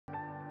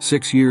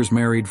6 years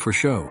married for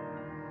show.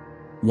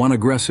 1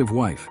 aggressive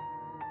wife.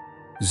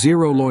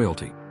 0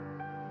 loyalty.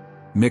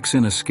 Mix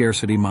in a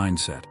scarcity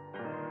mindset.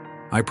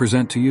 I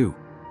present to you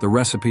the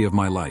recipe of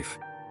my life.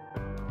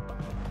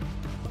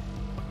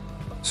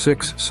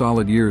 6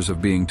 solid years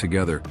of being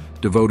together,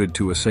 devoted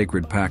to a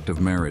sacred pact of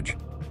marriage.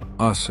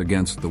 Us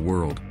against the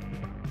world.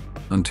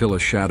 Until a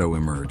shadow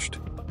emerged,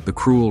 the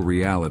cruel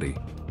reality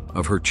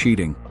of her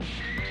cheating.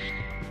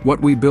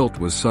 What we built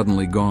was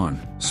suddenly gone,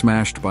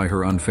 smashed by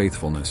her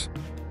unfaithfulness.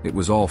 It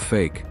was all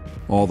fake.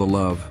 All the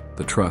love,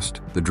 the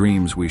trust, the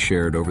dreams we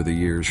shared over the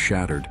years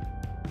shattered.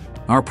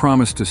 Our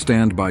promise to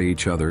stand by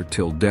each other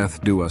till death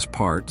do us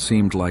part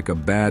seemed like a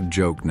bad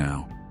joke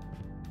now.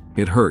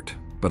 It hurt,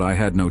 but I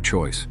had no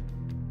choice.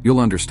 You'll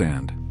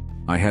understand.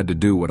 I had to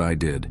do what I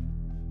did.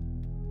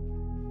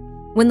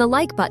 When the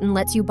like button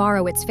lets you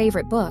borrow its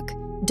favorite book,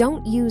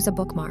 don't use a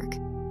bookmark.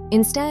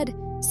 Instead,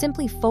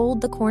 simply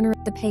fold the corner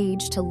of the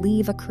page to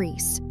leave a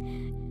crease.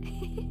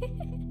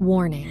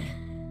 Warning.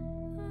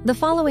 The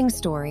following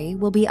story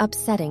will be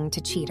upsetting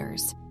to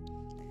cheaters.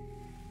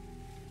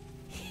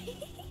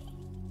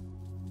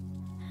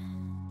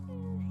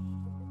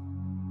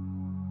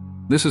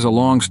 This is a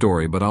long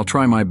story, but I'll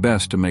try my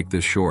best to make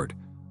this short.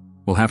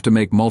 We'll have to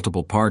make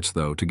multiple parts,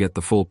 though, to get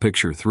the full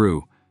picture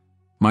through.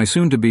 My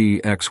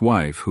soon-to-be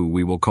ex-wife, who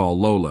we will call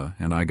Lola,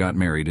 and I got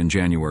married in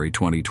January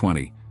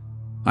 2020.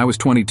 I was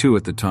 22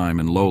 at the time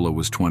and Lola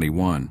was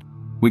 21.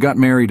 We got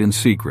married in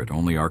secret,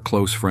 only our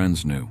close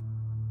friends knew.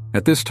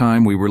 At this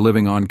time, we were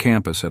living on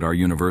campus at our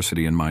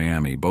university in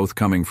Miami, both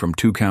coming from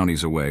 2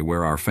 counties away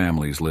where our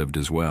families lived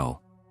as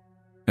well.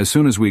 As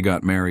soon as we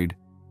got married,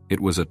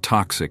 it was a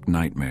toxic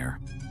nightmare.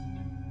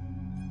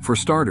 For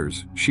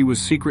starters, she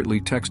was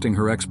secretly texting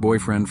her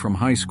ex-boyfriend from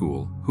high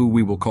school, who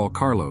we will call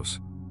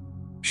Carlos.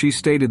 She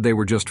stated they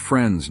were just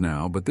friends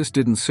now, but this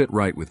didn't sit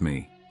right with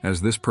me,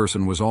 as this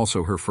person was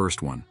also her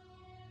first one.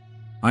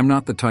 I'm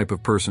not the type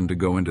of person to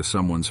go into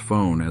someone's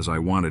phone, as I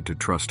wanted to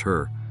trust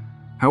her.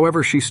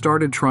 However, she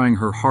started trying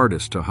her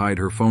hardest to hide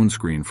her phone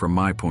screen from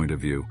my point of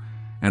view,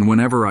 and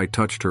whenever I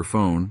touched her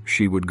phone,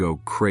 she would go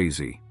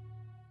crazy.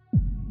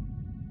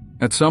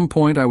 At some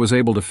point, I was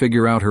able to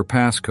figure out her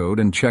passcode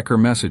and check her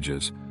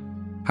messages.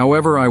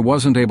 However, I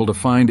wasn't able to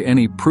find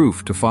any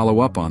proof to follow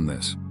up on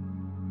this.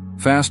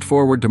 Fast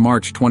forward to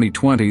March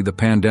 2020, the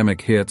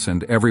pandemic hits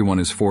and everyone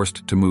is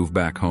forced to move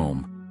back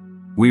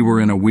home. We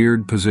were in a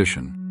weird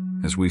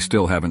position, as we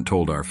still haven't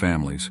told our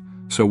families,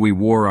 so we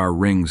wore our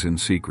rings in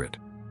secret.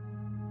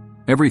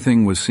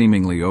 Everything was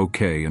seemingly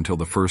okay until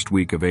the first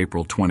week of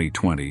April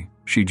 2020.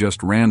 She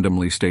just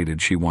randomly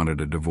stated she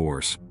wanted a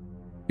divorce.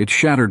 It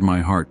shattered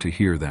my heart to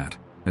hear that,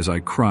 as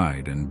I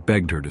cried and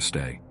begged her to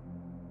stay.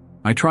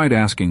 I tried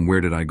asking where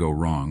did I go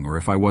wrong or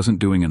if I wasn't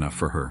doing enough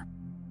for her.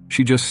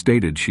 She just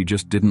stated she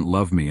just didn't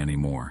love me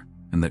anymore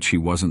and that she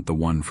wasn't the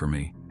one for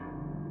me.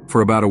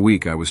 For about a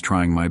week, I was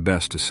trying my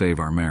best to save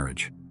our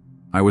marriage.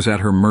 I was at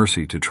her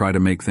mercy to try to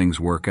make things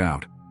work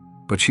out,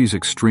 but she's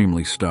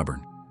extremely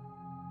stubborn.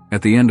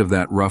 At the end of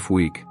that rough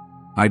week,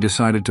 I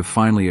decided to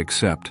finally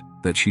accept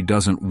that she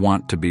doesn't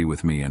want to be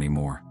with me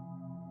anymore.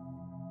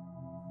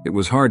 It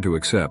was hard to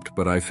accept,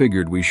 but I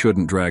figured we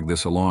shouldn't drag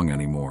this along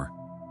anymore.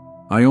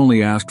 I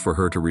only asked for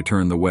her to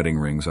return the wedding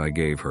rings I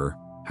gave her.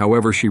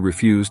 However, she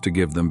refused to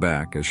give them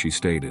back, as she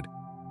stated.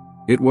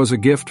 It was a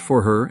gift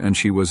for her and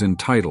she was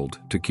entitled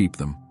to keep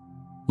them.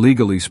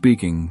 Legally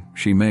speaking,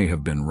 she may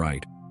have been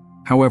right.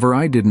 However,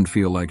 I didn't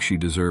feel like she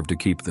deserved to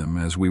keep them,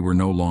 as we were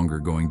no longer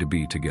going to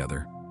be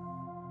together.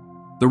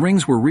 The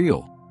rings were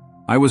real.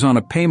 I was on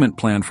a payment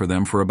plan for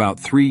them for about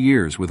 3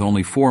 years, with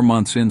only 4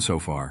 months in so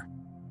far.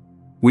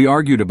 We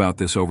argued about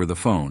this over the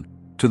phone,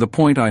 to the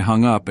point I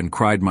hung up and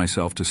cried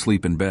myself to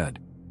sleep in bed.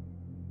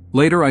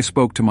 Later, I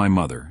spoke to my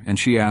mother, and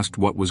she asked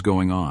what was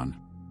going on.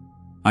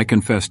 I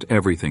confessed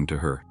everything to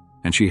her,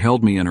 and she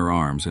held me in her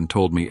arms and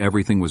told me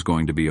everything was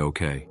going to be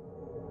okay.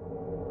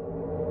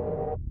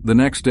 The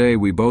next day,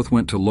 we both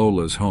went to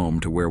Lola's home,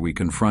 to where we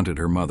confronted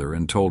her mother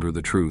and told her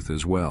the truth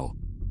as well.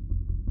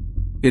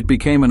 It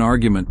became an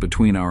argument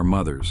between our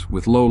mothers,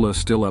 with Lola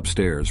still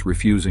upstairs,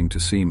 refusing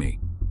to see me,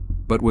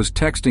 but was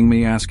texting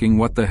me asking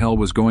what the hell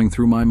was going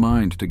through my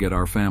mind to get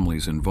our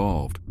families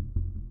involved.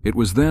 It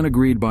was then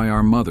agreed by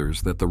our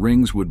mothers that the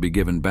rings would be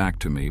given back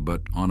to me,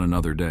 but on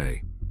another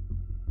day.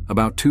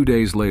 About 2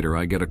 days later,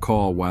 I get a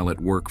call while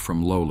at work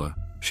from Lola.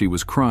 She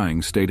was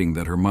crying, stating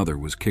that her mother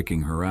was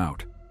kicking her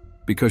out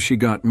because she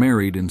got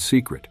married in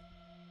secret.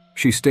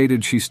 She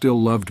stated she still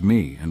loved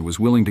me and was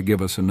willing to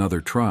give us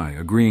another try,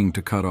 agreeing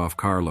to cut off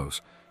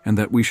Carlos, and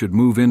that we should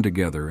move in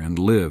together and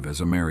live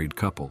as a married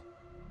couple.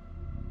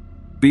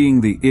 Being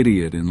the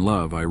idiot in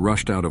love, I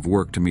rushed out of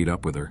work to meet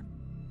up with her.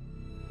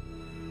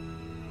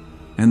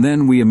 And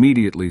then we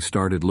immediately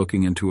started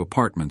looking into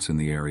apartments in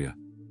the area.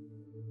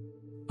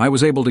 I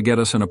was able to get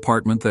us an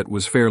apartment that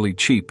was fairly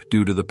cheap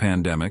due to the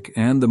pandemic,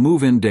 and the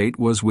move-in date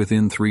was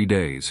within 3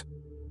 days.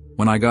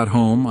 When I got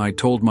home, I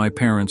told my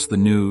parents the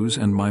news,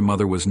 and my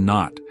mother was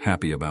not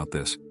happy about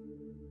this.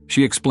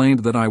 She explained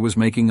that I was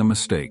making a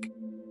mistake,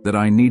 that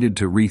I needed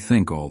to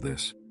rethink all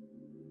this.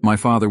 My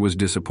father was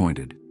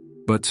disappointed.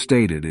 but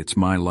stated it's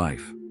my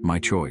life, my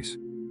choice.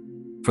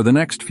 For the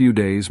next few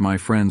days, my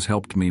friends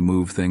helped me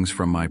move things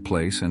from my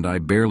place, and I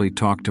barely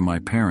talked to my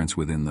parents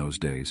within those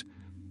days.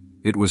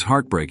 It was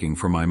heartbreaking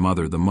for my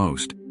mother the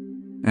most,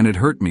 and it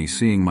hurt me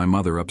seeing my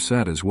mother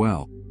upset as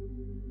well.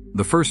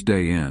 The first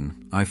day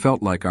in, I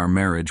felt like our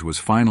marriage was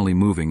finally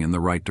moving in the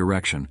right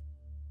direction,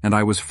 and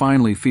I was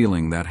finally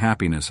feeling that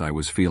happiness I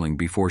was feeling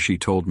before she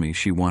told me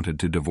she wanted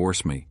to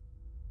divorce me.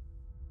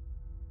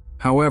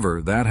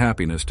 However, that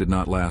happiness did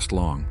not last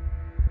long.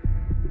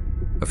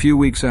 A few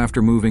weeks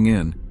after moving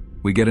in,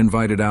 we get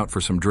invited out for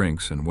some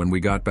drinks, and when we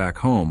got back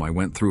home, I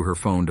went through her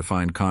phone to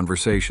find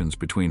conversations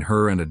between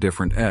her and a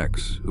different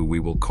ex, who we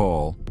will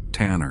call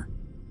Tanner.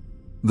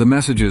 The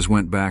messages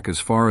went back as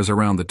far as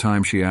around the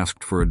time she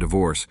asked for a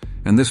divorce,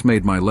 and this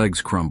made my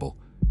legs crumble.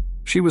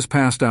 She was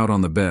passed out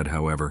on the bed,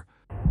 however.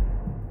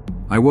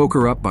 I woke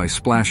her up by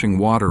splashing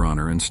water on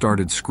her and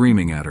started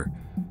screaming at her.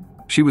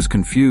 She was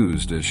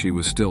confused as she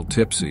was still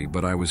tipsy,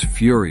 but I was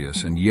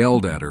furious and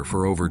yelled at her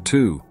for over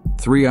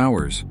 2-3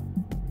 hours.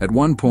 At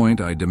one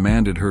point, I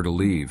demanded her to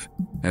leave,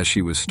 as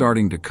she was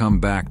starting to come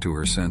back to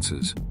her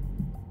senses.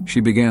 She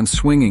began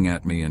swinging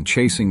at me and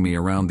chasing me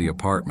around the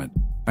apartment,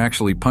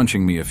 actually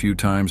punching me a few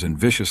times and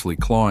viciously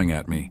clawing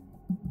at me.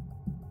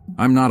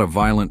 I'm not a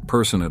violent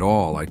person at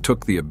all. I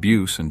took the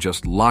abuse and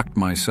just locked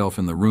myself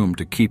in the room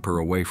to keep her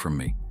away from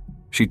me.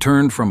 She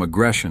turned from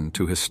aggression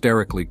to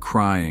hysterically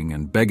crying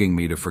and begging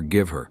me to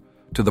forgive her,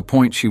 to the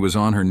point she was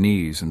on her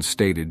knees and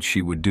stated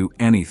she would do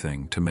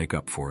anything to make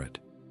up for it.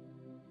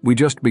 We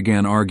just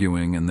began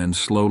arguing and then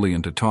slowly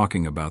into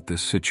talking about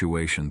this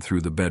situation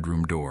through the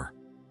bedroom door.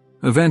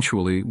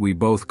 Eventually, we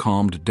both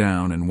calmed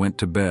down and went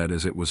to bed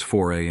as it was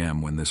 4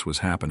 a.m. when this was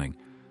happening.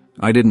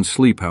 I didn't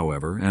sleep,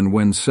 however, and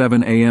when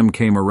 7 a.m.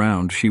 came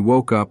around, she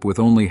woke up with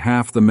only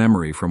half the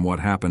memory from what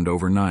happened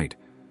overnight.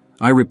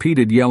 I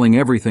repeated yelling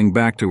everything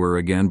back to her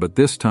again, but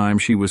this time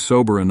she was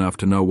sober enough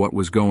to know what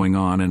was going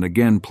on and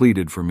again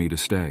pleaded for me to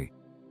stay.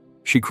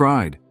 She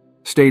cried,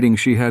 stating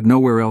she had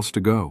nowhere else to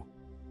go.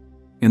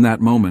 In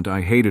that moment,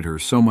 I hated her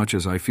so much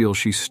as I feel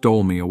she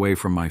stole me away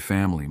from my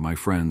family, my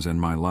friends,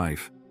 and my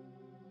life.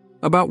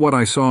 About what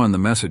I saw in the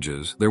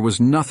messages, there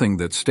was nothing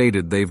that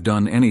stated they've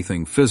done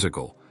anything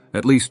physical,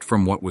 at least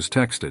from what was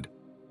texted.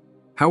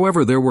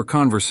 However, there were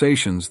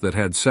conversations that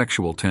had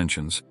sexual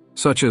tensions,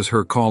 such as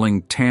her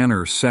calling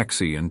Tanner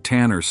sexy and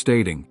Tanner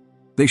stating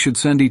they should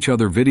send each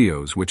other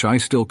videos, which I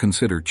still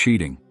consider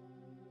cheating.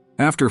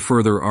 After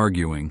further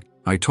arguing,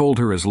 I told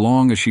her as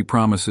long as she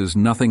promises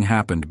nothing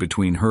happened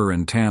between her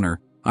and Tanner,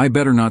 I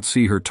better not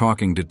see her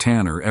talking to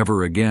Tanner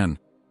ever again,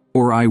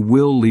 or I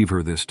will leave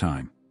her this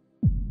time.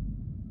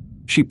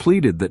 She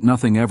pleaded that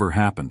nothing ever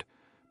happened,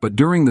 but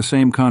during the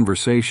same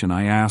conversation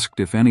I asked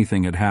if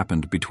anything had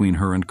happened between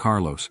her and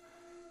Carlos.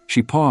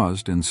 She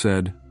paused and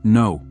said,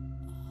 "No."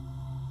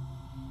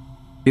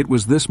 It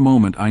was this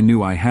moment I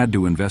knew I had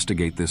to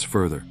investigate this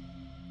further.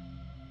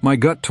 My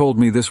gut told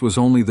me this was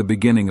only the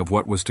beginning of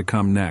what was to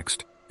come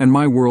next, and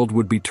my world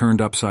would be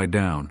turned upside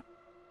down.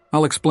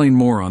 I'll explain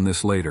more on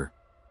this later.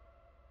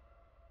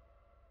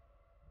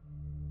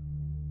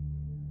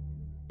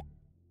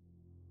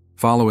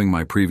 Following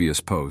my previous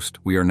post,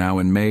 we are now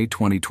in May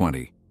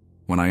 2020,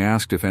 when I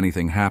asked if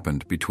anything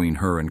happened between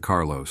her and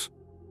Carlos.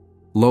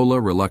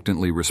 Lola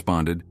reluctantly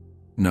responded,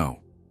 "No."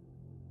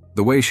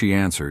 The way she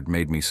answered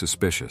made me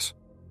suspicious.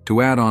 To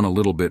add on a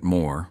little bit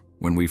more,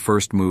 when we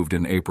first moved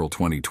in April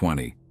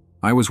 2020,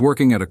 I was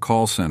working at a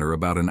call center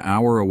about an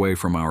hour away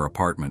from our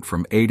apartment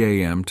from 8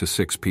 a.m. to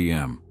 6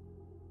 p.m.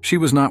 She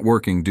was not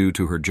working due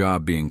to her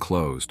job being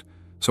closed,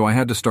 so I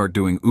had to start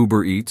doing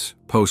Uber Eats,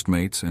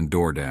 Postmates, and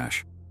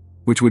DoorDash,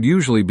 which would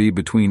usually be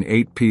between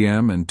 8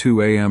 p.m. and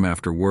 2 a.m.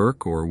 after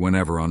work or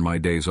whenever on my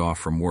days off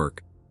from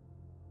work.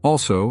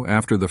 Also,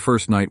 after the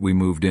first night we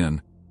moved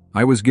in,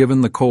 I was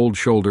given the cold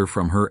shoulder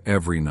from her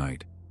every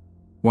night.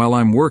 While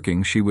I'm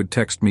working, she would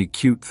text me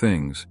cute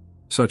things,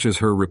 such as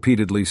her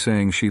repeatedly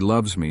saying she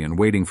loves me and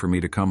waiting for me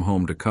to come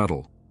home to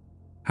cuddle.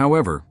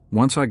 However,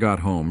 once I got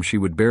home, she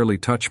would barely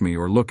touch me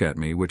or look at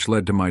me, which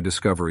led to my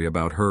discovery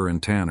about her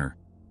and Tanner.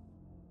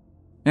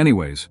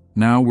 Anyways,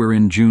 now we're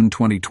in June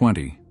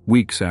 2020,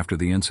 weeks after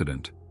the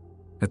incident.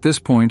 At this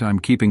point, I'm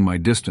keeping my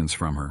distance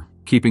from her,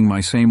 keeping my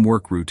same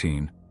work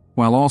routine,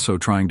 while also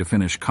trying to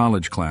finish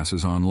college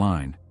classes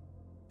online.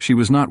 She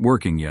was not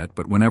working yet,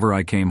 but whenever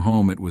I came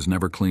home, it was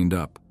never cleaned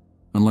up,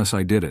 unless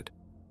I did it.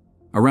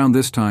 Around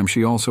this time,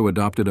 she also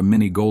adopted a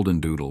mini golden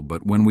doodle,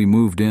 but when we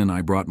moved in,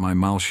 I brought my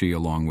Malshi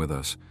along with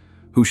us,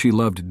 who she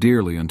loved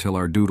dearly until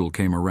our doodle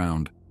came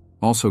around,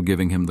 also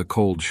giving him the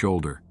cold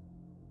shoulder.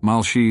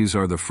 Malshis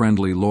are the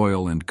friendly,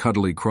 loyal, and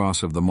cuddly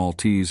cross of the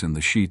Maltese and the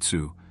Shih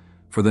Tzu.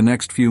 For the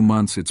next few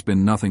months, it's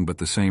been nothing but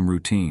the same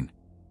routine.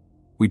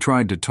 We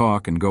tried to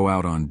talk and go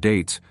out on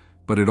dates,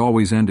 but it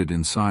always ended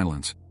in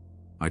silence.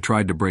 I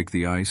tried to break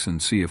the ice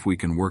and see if we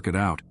can work it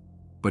out,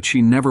 but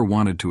she never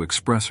wanted to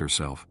express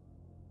herself.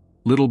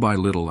 Little by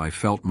little, I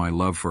felt my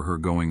love for her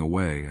going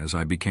away as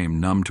I became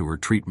numb to her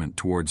treatment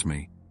towards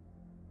me.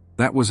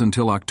 That was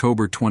until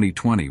October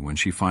 2020 when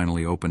she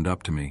finally opened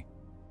up to me.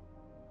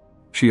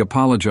 She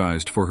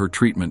apologized for her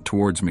treatment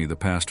towards me the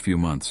past few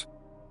months.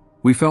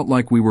 We felt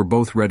like we were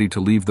both ready to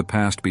leave the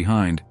past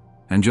behind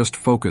and just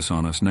focus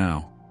on us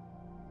now.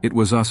 It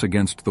was us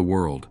against the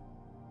world.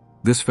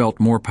 This felt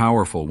more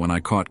powerful when I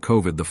caught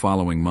COVID the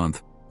following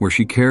month, where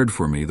she cared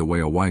for me the way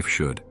a wife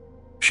should.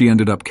 She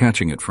ended up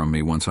catching it from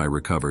me once I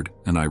recovered,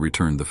 and I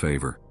returned the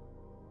favor.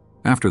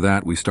 After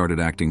that, we started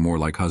acting more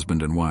like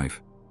husband and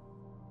wife.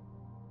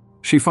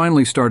 She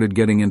finally started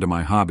getting into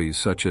my hobbies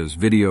such as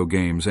video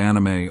games,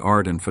 anime,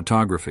 art, and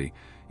photography,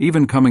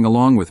 even coming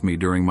along with me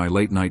during my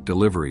late-night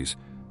deliveries,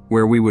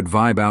 where we would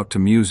vibe out to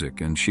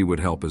music and she would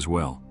help as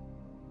well.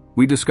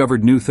 We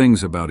discovered new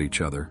things about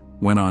each other,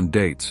 went on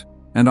dates,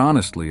 and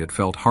honestly, it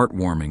felt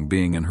heartwarming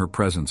being in her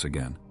presence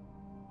again.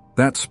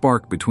 That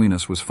spark between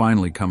us was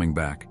finally coming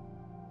back,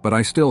 but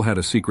I still had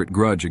a secret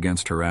grudge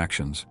against her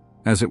actions,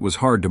 as it was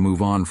hard to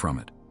move on from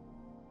it.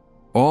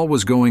 All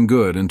was going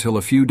good until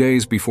a few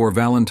days before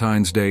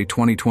Valentine's Day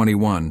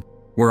 2021,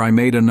 where I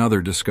made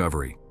another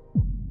discovery.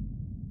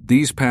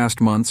 These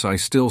past months, I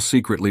still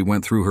secretly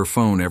went through her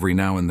phone every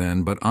now and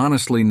then, but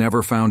honestly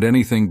never found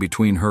anything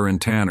between her and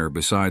Tanner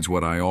besides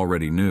what I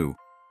already knew.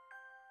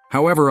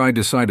 However, I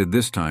decided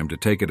this time to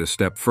take it a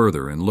step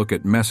further and look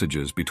at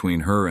messages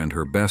between her and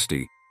her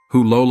bestie,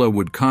 who Lola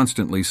would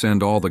constantly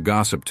send all the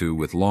gossip to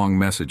with long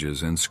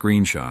messages and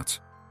screenshots.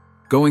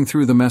 Going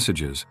through the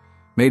messages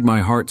made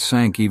my heart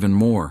sank even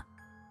more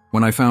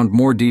when I found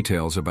more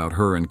details about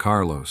her and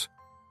Carlos.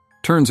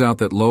 Turns out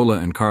that Lola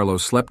and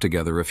Carlos slept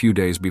together a few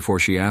days before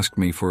she asked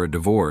me for a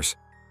divorce,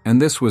 and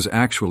this was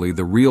actually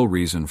the real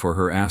reason for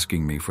her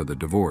asking me for the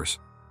divorce.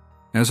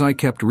 As I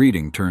kept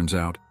reading, turns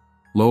out,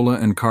 Lola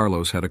and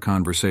Carlos had a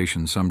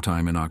conversation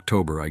sometime in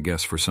October, I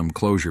guess for some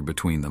closure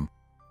between them,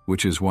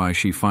 which is why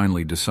she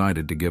finally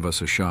decided to give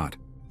us a shot.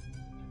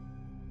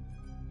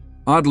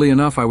 Oddly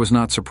enough, I was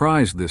not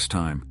surprised this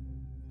time.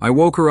 I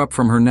woke her up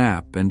from her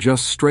nap and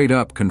just straight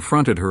up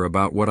confronted her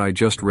about what I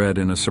just read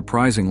in a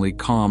surprisingly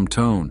calm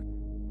tone.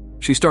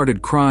 She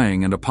started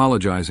crying and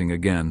apologizing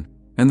again,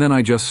 and then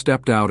I just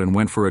stepped out and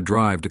went for a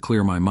drive to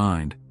clear my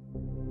mind.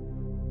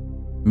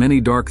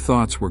 Many dark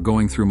thoughts were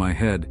going through my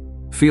head,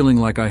 feeling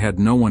like I had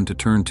no one to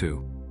turn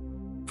to.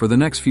 For the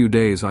next few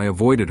days, I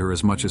avoided her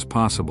as much as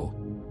possible.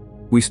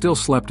 We still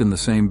slept in the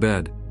same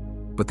bed,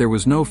 but there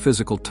was no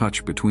physical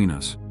touch between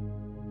us.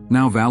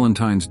 Now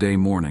Valentine's Day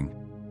morning,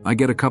 I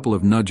get a couple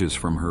of nudges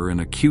from her in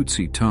a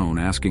cutesy tone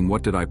asking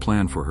what did I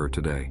plan for her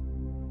today.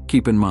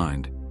 Keep in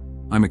mind,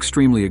 I'm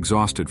extremely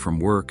exhausted from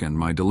work and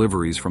my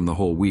deliveries from the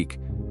whole week,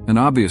 and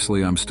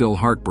obviously I'm still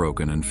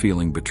heartbroken and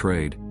feeling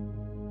betrayed.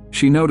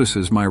 She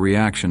notices my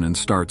reaction and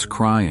starts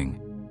crying,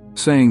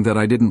 saying that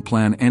I didn't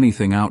plan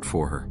anything out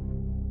for her.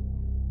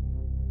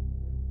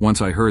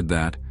 Once I heard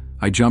that,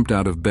 I jumped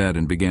out of bed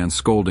and began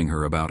scolding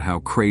her about how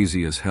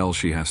crazy as hell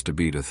she has to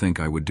be to think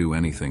I would do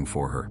anything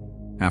for her,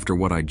 after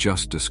what I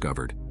just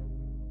discovered.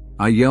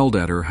 I yelled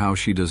at her how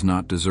she does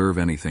not deserve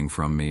anything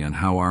from me and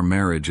how our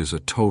marriage is a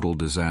total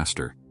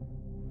disaster.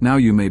 Now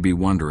you may be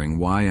wondering,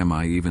 why am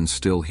I even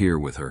still here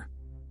with her?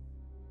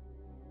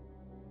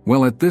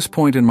 Well, at this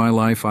point in my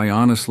life, I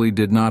honestly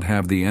did not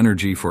have the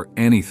energy for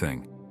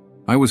anything.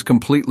 I was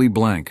completely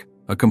blank,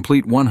 a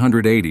complete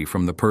 180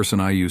 from the person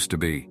I used to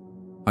be.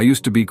 I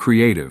used to be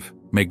creative,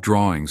 make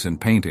drawings and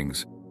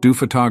paintings, do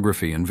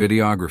photography and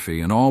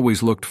videography, and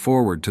always looked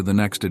forward to the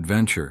next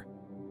adventure.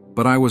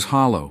 But I was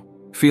hollow,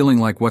 feeling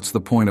like what's the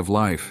point of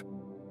life?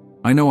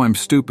 I know I'm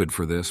stupid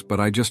for this, but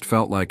I just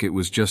felt like it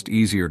was just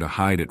easier to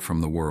hide it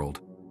from the world.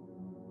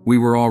 We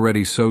were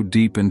already so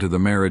deep into the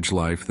marriage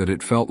life that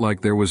it felt like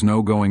there was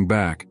no going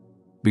back,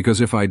 because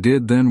if I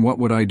did, then what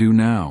would I do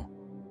now?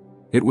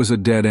 It was a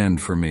dead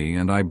end for me,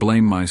 and I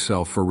blame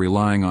myself for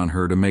relying on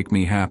her to make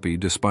me happy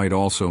despite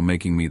also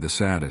making me the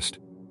saddest.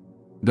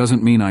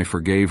 Doesn't mean I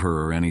forgave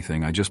her or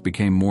anything, I just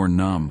became more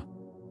numb.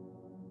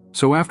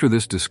 So after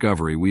this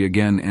discovery, we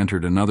again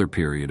entered another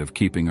period of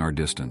keeping our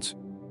distance.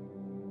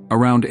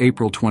 Around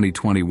April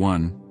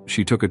 2021,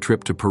 she took a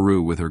trip to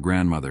Peru with her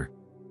grandmother,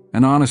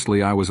 and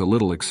honestly, I was a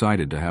little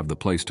excited to have the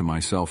place to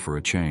myself for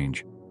a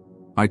change.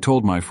 I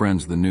told my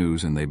friends the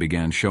news and they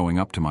began showing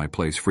up to my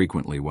place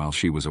frequently while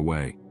she was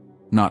away,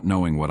 not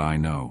knowing what I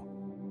know.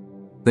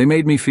 They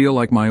made me feel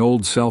like my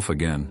old self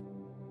again,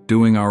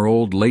 doing our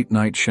old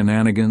late-night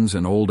shenanigans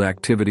and old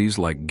activities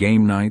like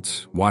game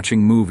nights,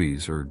 watching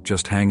movies, or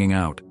just hanging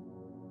out.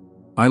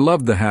 I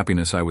loved the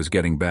happiness I was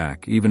getting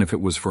back, even if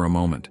it was for a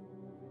moment.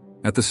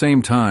 At the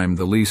same time,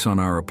 the lease on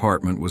our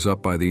apartment was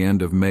up by the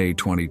end of May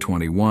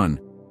 2021,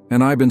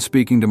 and I've been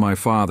speaking to my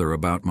father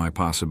about my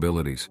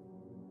possibilities.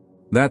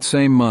 That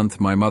same month,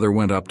 my mother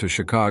went up to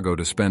Chicago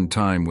to spend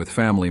time with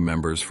family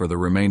members for the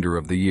remainder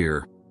of the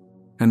year,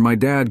 and my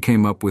dad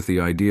came up with the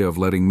idea of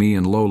letting me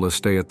and Lola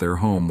stay at their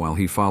home while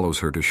he follows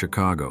her to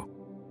Chicago.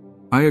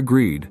 I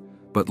agreed,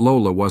 but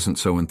Lola wasn't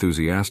so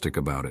enthusiastic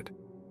about it.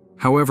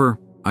 However,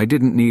 I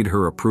didn't need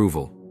her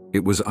approval.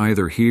 It was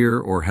either here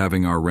or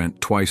having our rent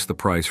twice the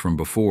price from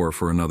before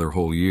for another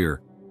whole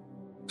year.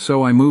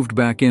 So I moved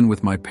back in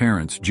with my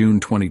parents June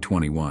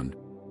 2021.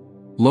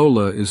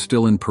 Lola is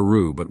still in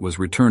Peru but was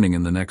returning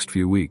in the next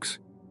few weeks.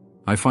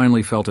 I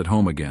finally felt at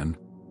home again,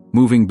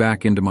 moving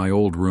back into my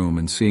old room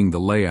and seeing the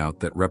layout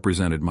that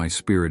represented my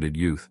spirited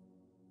youth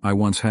I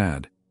once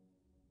had.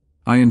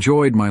 I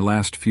enjoyed my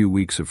last few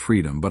weeks of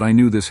freedom, but I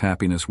knew this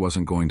happiness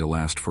wasn't going to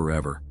last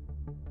forever.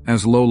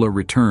 As Lola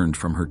returned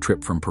from her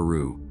trip from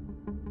Peru,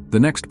 the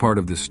next part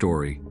of this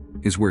story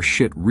is where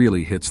shit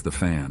really hits the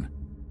fan,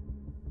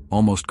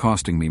 almost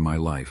costing me my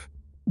life.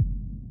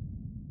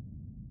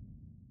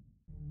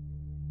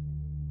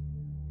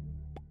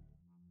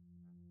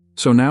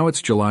 So now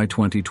it's July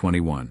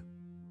 2021.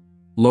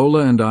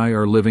 Lola and I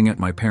are living at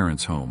my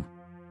parents' home.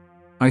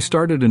 I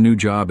started a new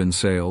job in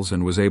sales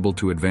and was able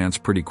to advance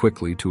pretty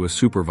quickly to a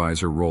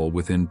supervisor role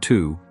within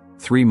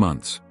 2-3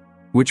 months,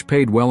 which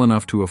paid well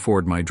enough to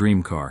afford my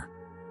dream car.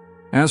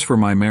 As for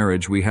my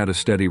marriage, we had a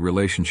steady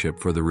relationship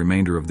for the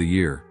remainder of the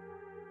year.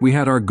 We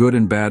had our good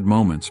and bad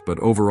moments, but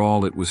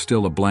overall it was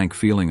still a blank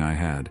feeling I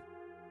had.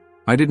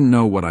 I didn't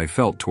know what I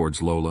felt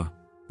towards Lola,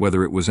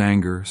 whether it was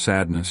anger,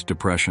 sadness,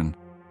 depression.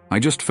 I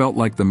just felt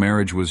like the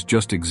marriage was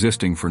just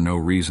existing for no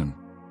reason.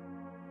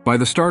 By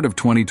the start of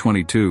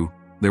 2022,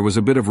 there was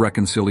a bit of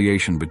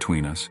reconciliation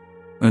between us,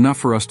 enough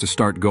for us to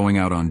start going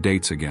out on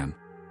dates again.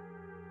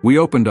 We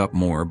opened up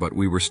more, but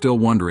we were still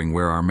wondering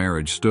where our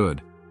marriage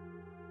stood.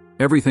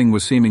 Everything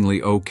was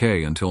seemingly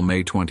okay until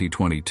May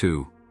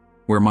 2022,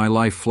 where my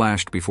life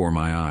flashed before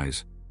my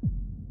eyes.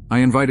 I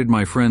invited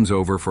my friends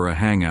over for a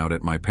hangout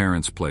at my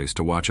parents' place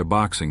to watch a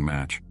boxing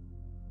match.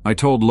 I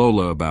told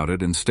Lola about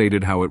it and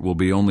stated how it will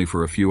be only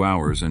for a few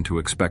hours and to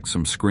expect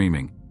some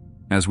screaming,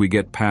 as we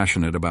get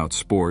passionate about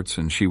sports,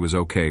 and she was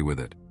okay with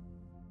it.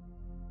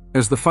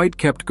 As the fight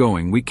kept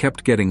going, we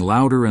kept getting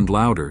louder and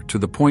louder, to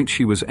the point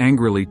she was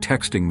angrily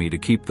texting me to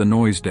keep the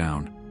noise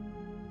down.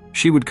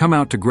 She would come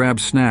out to grab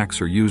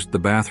snacks or used the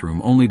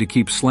bathroom, only to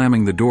keep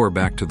slamming the door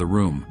back to the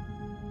room.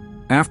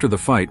 After the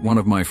fight, one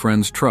of my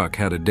friend's truck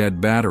had a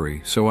dead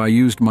battery, so I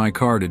used my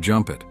car to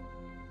jump it.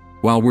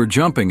 While we're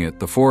jumping it,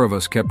 the four of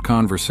us kept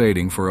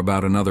conversating for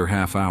about another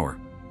half hour.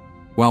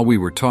 While we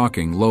were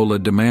talking, Lola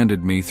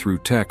demanded me through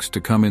text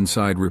to come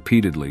inside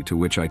repeatedly, to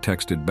which I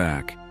texted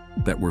back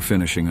that we're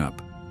finishing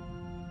up.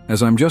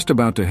 As I'm just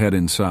about to head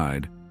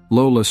inside,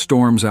 Lola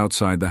storms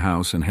outside the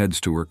house and heads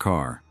to her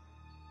car.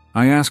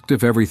 I asked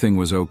if everything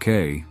was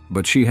okay,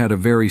 but she had a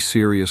very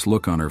serious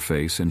look on her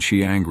face and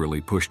she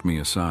angrily pushed me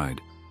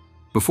aside.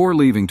 Before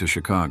leaving to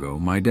Chicago,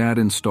 my dad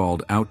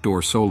installed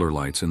outdoor solar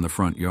lights in the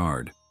front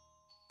yard.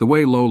 The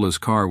way Lola's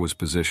car was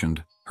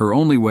positioned, her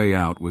only way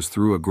out was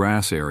through a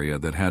grass area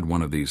that had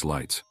one of these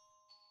lights.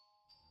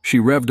 She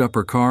revved up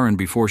her car, and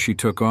before she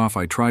took off,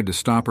 I tried to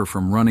stop her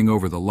from running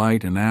over the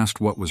light and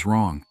asked what was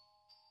wrong.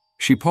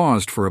 She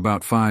paused for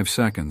about 5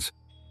 seconds,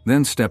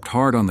 then stepped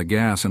hard on the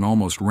gas and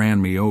almost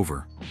ran me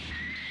over.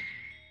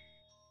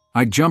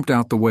 I jumped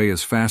out the way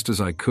as fast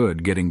as I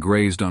could, getting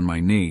grazed on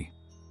my knee.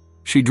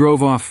 She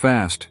drove off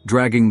fast,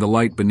 dragging the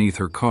light beneath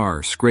her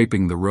car,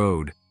 scraping the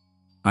road.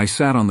 I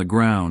sat on the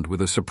ground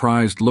with a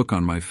surprised look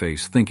on my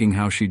face, thinking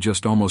how she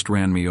just almost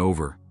ran me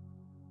over.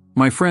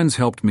 My friends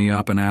helped me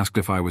up and asked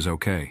if I was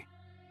okay.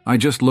 I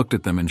just looked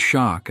at them in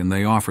shock, and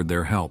they offered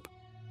their help.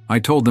 I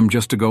told them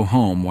just to go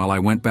home while I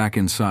went back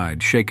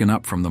inside, shaken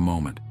up from the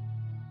moment.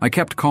 I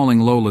kept calling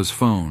Lola's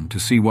phone to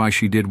see why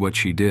she did what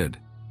she did.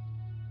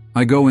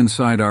 I go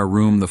inside our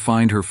room to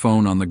find her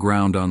phone on the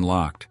ground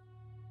unlocked.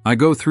 I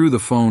go through the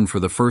phone for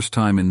the first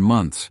time in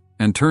months,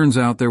 and turns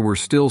out there were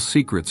still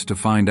secrets to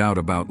find out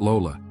about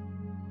Lola.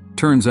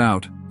 Turns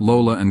out,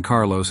 Lola and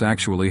Carlos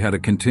actually had a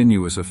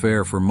continuous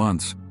affair for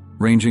months,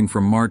 ranging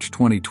from March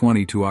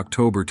 2020 to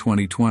October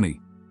 2020.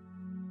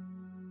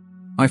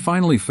 I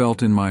finally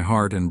felt in my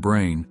heart and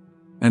brain,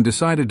 and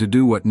decided to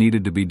do what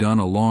needed to be done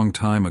a long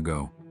time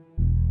ago.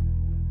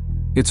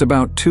 It's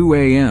about 2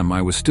 a.m.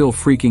 I was still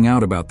freaking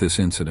out about this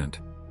incident.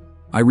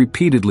 I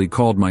repeatedly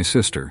called my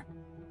sister,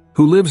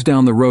 who lives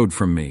down the road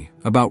from me,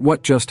 about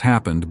what just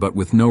happened, but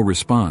with no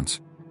response.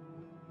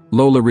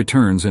 Lola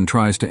returns and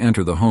tries to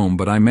enter the home,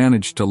 but I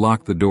managed to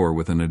lock the door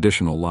with an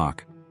additional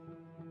lock.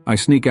 I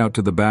sneak out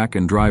to the back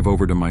and drive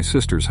over to my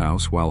sister's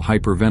house while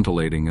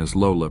hyperventilating as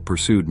Lola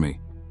pursued me.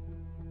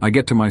 I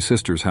get to my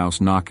sister's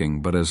house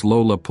knocking, but as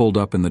Lola pulled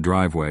up in the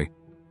driveway,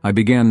 I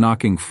began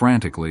knocking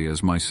frantically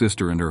as my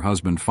sister and her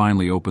husband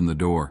finally opened the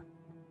door.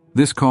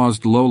 This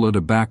caused Lola to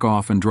back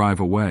off and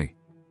drive away.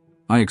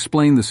 I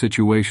explained the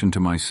situation to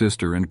my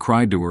sister and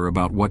cried to her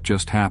about what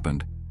just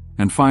happened,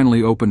 and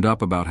finally opened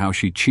up about how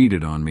she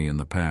cheated on me in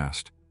the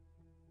past.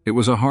 It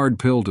was a hard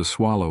pill to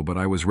swallow, but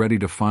I was ready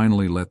to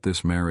finally let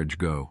this marriage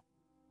go.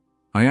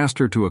 I asked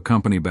her to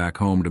accompany back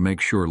home to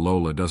make sure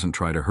Lola doesn't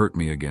try to hurt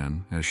me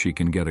again, as she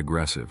can get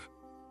aggressive.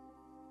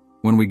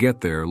 When we get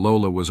there,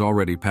 Lola was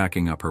already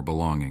packing up her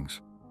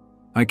belongings.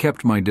 I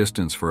kept my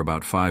distance for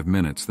about 5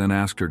 minutes, then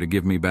asked her to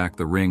give me back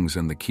the rings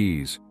and the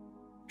keys.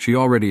 She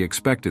already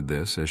expected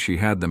this, as she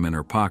had them in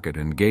her pocket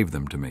and gave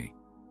them to me.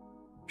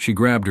 She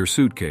grabbed her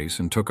suitcase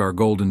and took our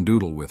golden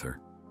doodle with her.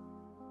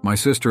 My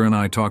sister and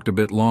I talked a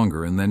bit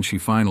longer, and then she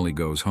finally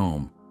goes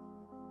home.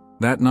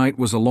 That night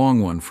was a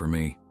long one for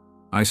me.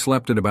 I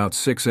slept at about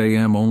 6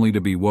 a.m. only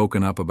to be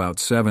woken up about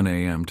 7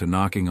 a.m. to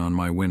knocking on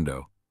my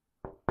window.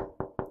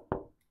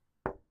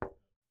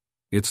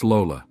 It's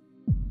Lola.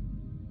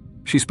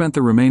 She spent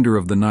the remainder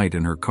of the night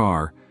in her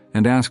car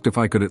and asked if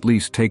I could at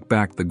least take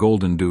back the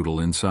golden doodle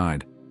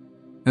inside.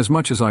 As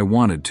much as I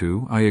wanted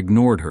to, I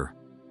ignored her.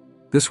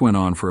 This went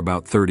on for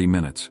about 30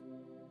 minutes.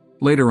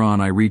 Later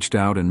on, I reached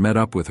out and met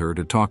up with her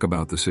to talk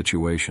about the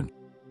situation.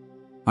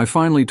 I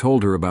finally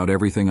told her about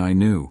everything I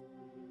knew,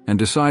 and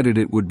decided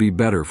it would be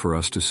better for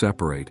us to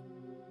separate.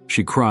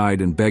 She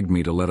cried and begged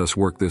me to let us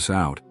work this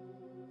out,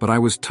 but I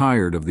was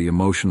tired of the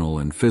emotional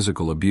and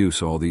physical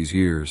abuse all these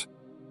years.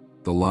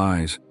 The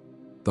lies,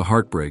 the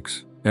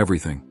heartbreaks,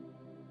 everything.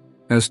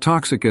 As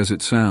toxic as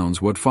it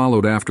sounds, what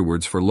followed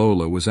afterwards for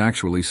Lola was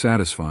actually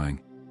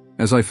satisfying,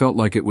 as I felt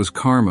like it was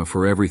karma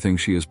for everything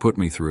she has put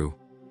me through.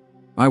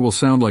 I will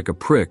sound like a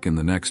prick in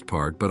the next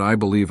part, but I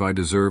believe I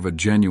deserve a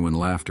genuine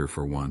laughter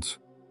for once.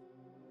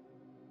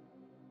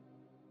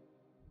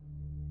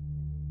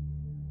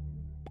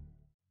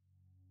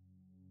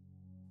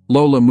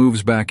 Lola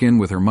moves back in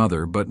with her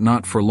mother, but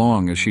not for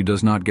long, as she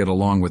does not get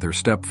along with her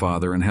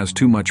stepfather and has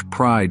too much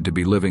pride to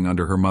be living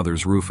under her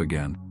mother's roof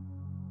again.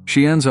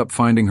 She ends up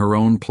finding her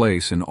own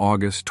place in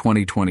August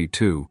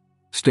 2022,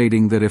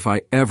 stating that if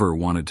I ever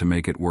wanted to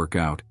make it work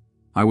out,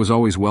 I was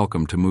always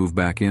welcome to move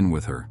back in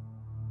with her.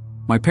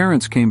 My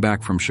parents came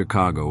back from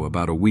Chicago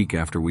about a week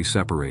after we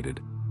separated.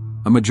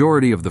 A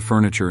majority of the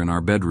furniture in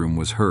our bedroom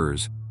was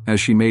hers,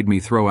 as she made me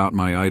throw out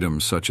my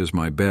items such as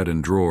my bed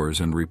and drawers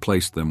and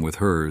replaced them with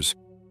hers,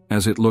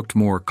 as it looked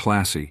more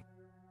classy.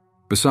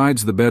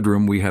 Besides the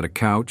bedroom, we had a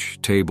couch,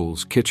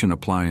 tables, kitchen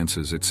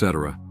appliances,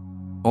 etc.,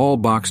 all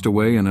boxed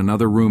away in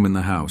another room in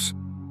the house.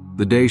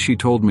 The day she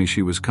told me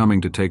she was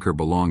coming to take her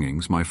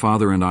belongings, my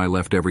father and I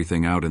left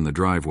everything out in the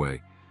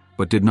driveway,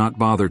 but did not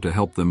bother to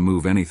help them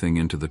move anything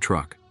into the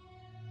truck.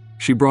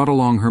 She brought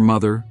along her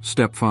mother,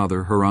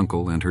 stepfather, her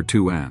uncle, and her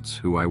 2 aunts,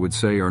 who I would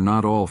say are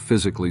not all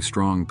physically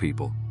strong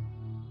people.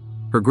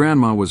 Her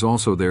grandma was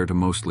also there to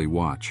mostly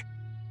watch,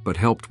 but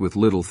helped with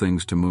little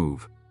things to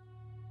move.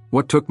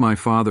 What took my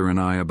father and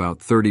I about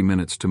 30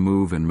 minutes to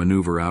move and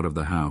maneuver out of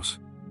the house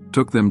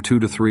took them 2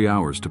 to 3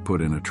 hours to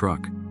put in a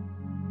truck.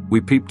 We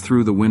peeped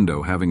through the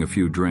window having a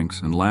few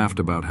drinks and laughed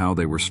about how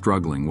they were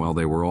struggling while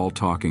they were all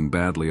talking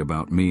badly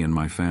about me and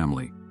my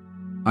family.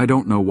 I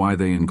don't know why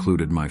they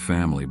included my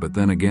family, but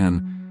then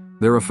again,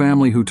 they're a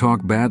family who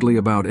talk badly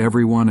about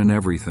everyone and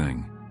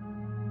everything.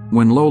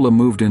 When Lola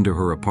moved into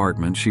her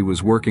apartment, she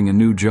was working a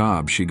new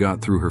job she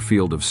got through her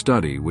field of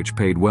study, which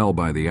paid well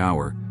by the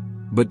hour,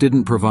 but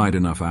didn't provide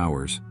enough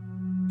hours.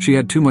 She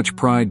had too much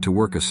pride to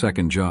work a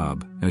second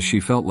job, as she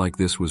felt like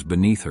this was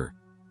beneath her.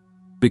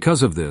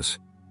 Because of this,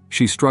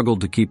 she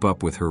struggled to keep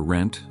up with her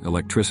rent,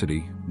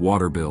 electricity,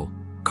 water bill,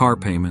 car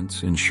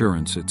payments,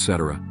 insurance,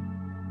 etc.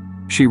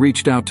 She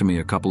reached out to me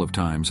a couple of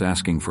times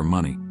asking for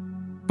money,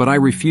 but I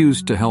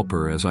refused to help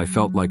her as I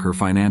felt like her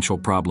financial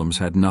problems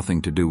had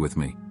nothing to do with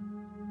me.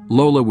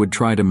 Lola would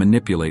try to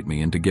manipulate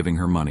me into giving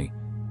her money,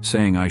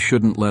 saying I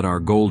shouldn't let our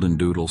golden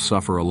doodle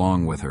suffer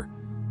along with her,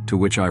 to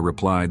which I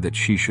replied that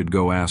she should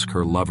go ask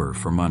her lover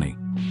for money.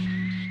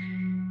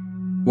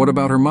 What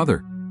about her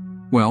mother?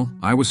 Well,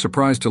 I was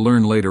surprised to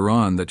learn later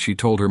on that she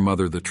told her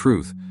mother the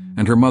truth,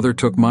 and her mother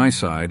took my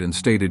side and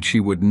stated she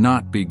would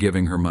not be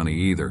giving her money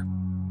either.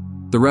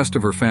 The rest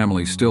of her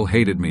family still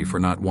hated me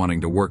for not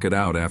wanting to work it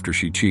out after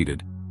she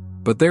cheated,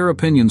 but their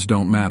opinions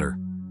don't matter,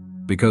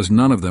 because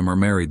none of them are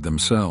married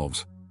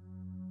themselves.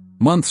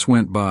 Months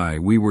went by,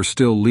 we were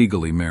still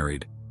legally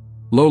married.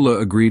 Lola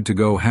agreed to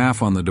go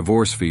half on the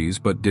divorce fees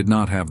but did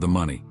not have the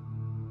money.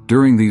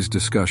 During these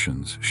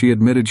discussions, she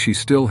admitted she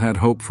still had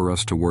hope for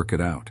us to work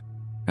it out,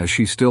 as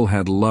she still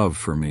had love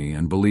for me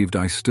and believed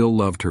I still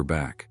loved her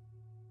back.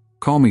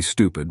 Call me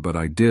stupid, but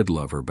I did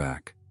love her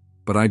back.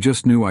 But I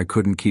just knew I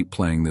couldn't keep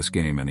playing this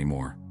game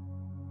anymore.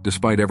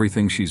 Despite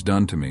everything she's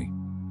done to me,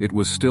 it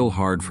was still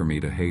hard for me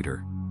to hate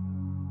her.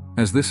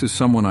 As this is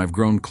someone I've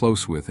grown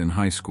close with in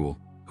high school,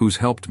 who's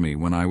helped me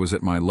when I was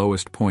at my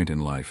lowest point in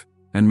life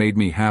and made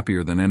me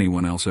happier than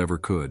anyone else ever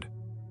could.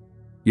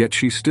 Yet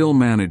she still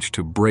managed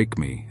to break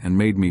me and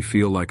made me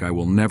feel like I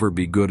will never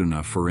be good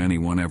enough for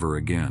anyone ever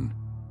again.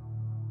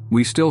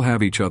 We still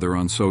have each other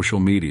on social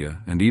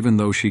media, and even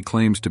though she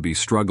claims to be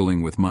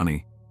struggling with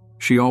money,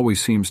 she always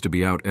seems to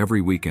be out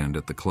every weekend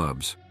at the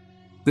clubs.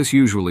 This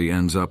usually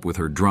ends up with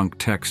her drunk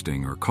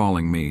texting or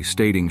calling me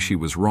stating she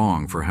was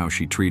wrong for how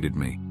she treated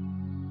me.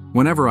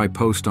 Whenever I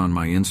post on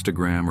my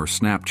Instagram or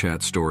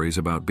Snapchat stories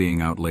about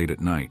being out late at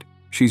night,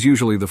 she's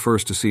usually the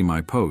first to see my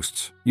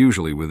posts,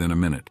 usually within a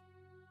minute.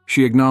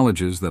 She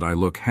acknowledges that I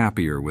look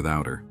happier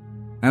without her.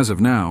 As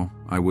of now,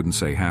 I wouldn't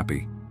say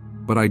happy,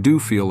 but I do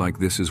feel like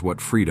this is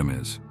what freedom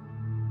is.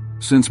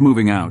 Since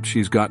moving out,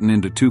 she's gotten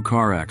into 2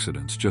 car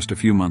accidents just a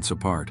few months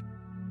apart.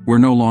 We're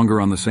no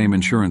longer on the same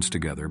insurance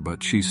together,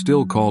 but she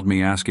still called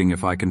me asking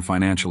if I can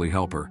financially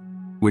help her,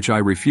 which I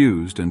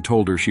refused and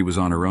told her she was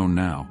on her own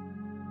now.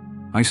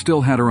 I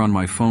still had her on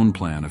my phone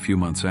plan a few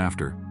months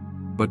after,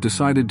 but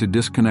decided to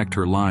disconnect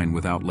her line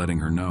without letting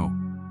her know.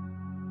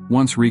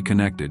 Once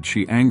reconnected,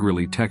 she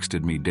angrily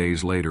texted me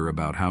days later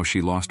about how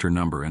she lost her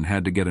number and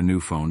had to get a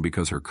new phone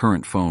because her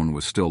current phone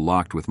was still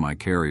locked with my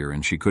carrier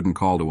and she couldn't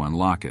call to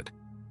unlock it,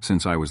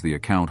 since I was the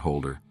account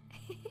holder.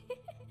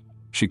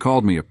 She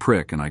called me a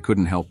prick and I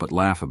couldn't help but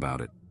laugh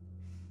about it.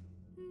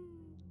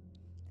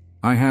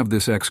 I have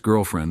this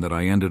ex-girlfriend that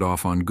I ended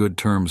off on good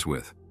terms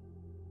with.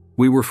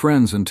 We were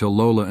friends until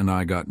Lola and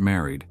I got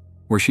married,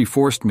 where she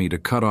forced me to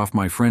cut off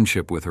my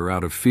friendship with her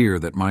out of fear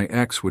that my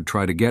ex would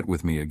try to get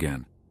with me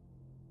again.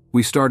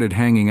 We started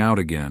hanging out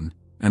again,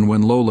 and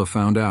when Lola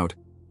found out,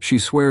 she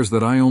swears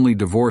that I only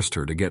divorced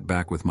her to get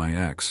back with my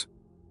ex.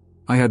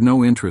 I had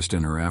no interest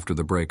in her after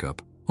the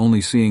breakup,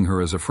 only seeing her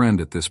as a friend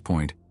at this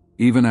point,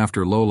 even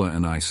after Lola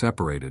and I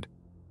separated.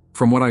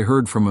 From what I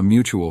heard from a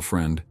mutual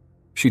friend,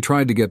 she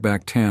tried to get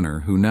back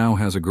Tanner, who now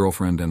has a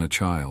girlfriend and a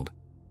child.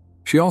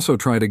 She also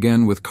tried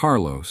again with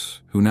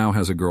Carlos, who now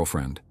has a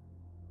girlfriend.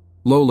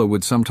 Lola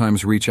would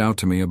sometimes reach out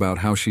to me about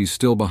how she's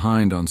still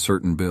behind on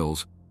certain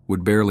bills,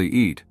 would barely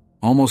eat,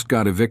 almost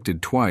got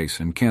evicted twice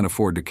and can't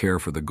afford to care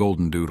for the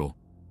golden doodle.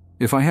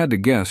 If I had to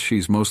guess,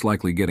 she's most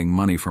likely getting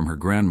money from her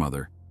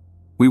grandmother.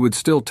 We would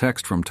still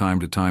text from time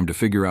to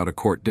figure out a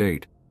court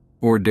date,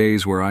 or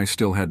days where I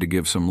still had to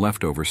give some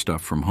leftover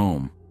stuff from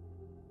home.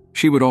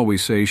 She would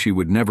always say she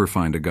would never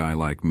find a guy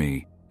like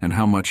me, and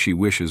how much she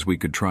wishes we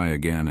could try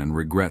again and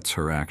regrets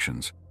her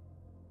actions.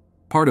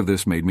 Part of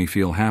this made me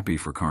feel happy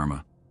for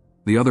Karma.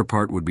 The other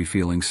part would be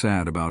feeling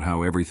sad about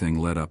how everything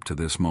led up to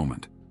this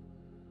moment.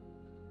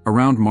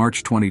 Around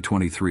March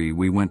 2023,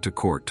 we went to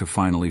court to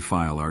finally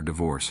file our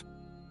divorce.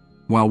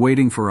 While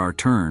waiting for our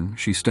turn,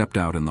 she stepped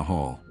out in the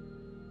hall.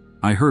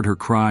 I heard her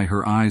cry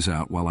her eyes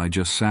out while I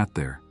just sat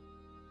there.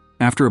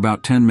 After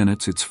about 10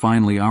 minutes, it's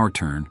finally our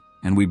turn,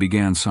 and we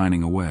began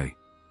signing away.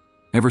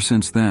 Ever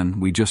since then,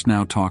 we just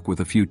now talk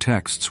with a few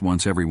texts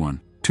once every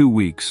 2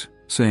 weeks,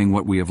 saying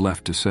what we have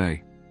left to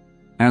say.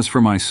 As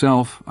for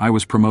myself, I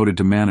was promoted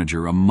to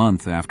manager a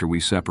month after we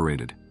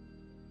separated.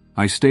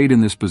 I stayed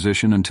in this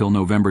position until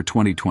November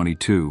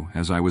 2022,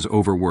 as I was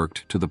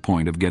overworked to the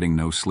point of getting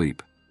no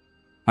sleep.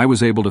 I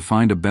was able to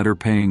find a better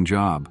paying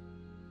job,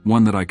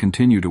 one that I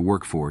continue to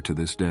work for to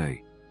this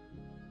day.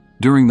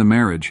 During the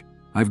marriage,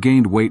 I've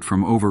gained weight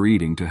from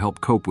overeating to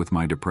help cope with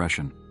my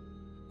depression.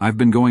 I've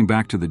been going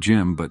back to the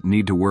gym but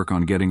need to work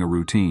on getting a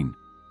routine.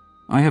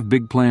 I have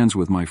big plans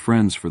with my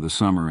friends for the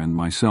summer and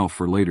myself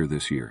for later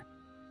this year.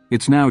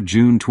 It's now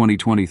June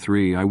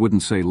 2023. I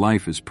wouldn't say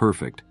life is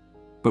perfect,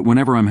 but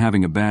whenever I'm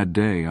having a bad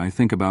day, I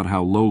think about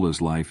how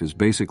Lola's life is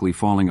basically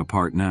falling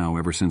apart now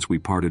ever since we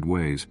parted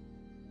ways.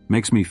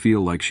 Makes me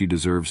feel like she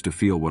deserves to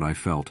feel what I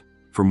felt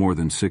for more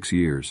than 6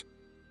 years.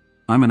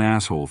 I'm an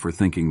asshole for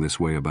thinking this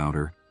way about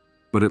her,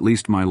 but at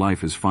least my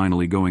life is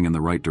finally going in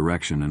the right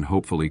direction and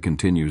hopefully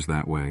continues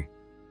that way.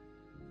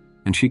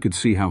 And she could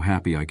see how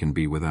happy I can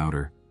be without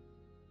her.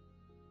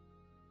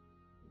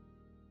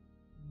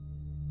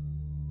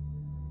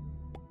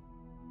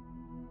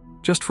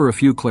 Just for a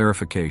few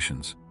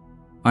clarifications.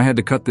 I had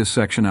to cut this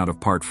section out of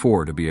part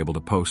 4 to be able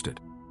to post it.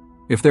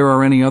 If there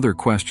are any other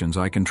questions,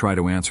 I can try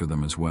to answer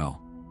them as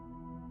well.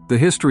 The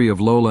history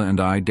of Lola and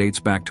I dates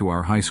back to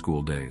our high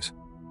school days.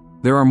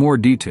 There are more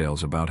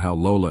details about how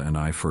Lola and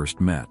I first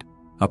met,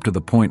 up to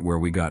the point where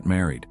we got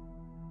married.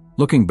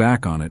 Looking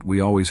back on it, we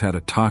always had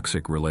a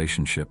toxic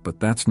relationship, but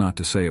that's not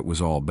to say it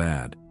was all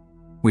bad.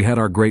 We had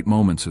our great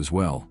moments as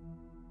well.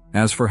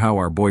 As for how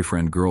our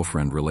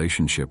boyfriend-girlfriend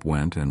relationship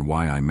went and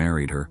why I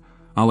married her,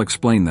 I'll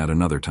explain that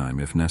another time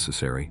if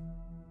necessary.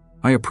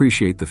 I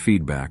appreciate the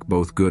feedback,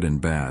 both good and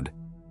bad.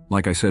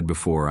 Like I said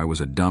before, I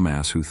was a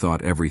dumbass who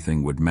thought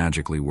everything would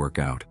magically work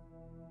out.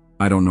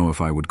 I don't know if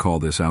I would call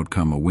this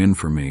outcome a win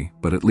for me,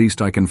 but at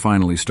least I can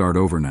finally start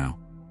over now.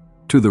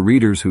 To the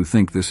readers who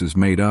think this is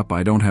made up,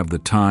 I don't have the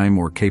time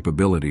or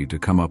capability to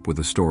come up with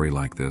a story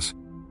like this.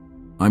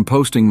 I'm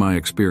posting my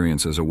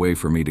experience as a way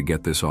for me to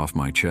get this off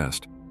my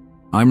chest.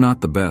 I'm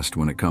not the best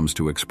when it comes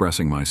to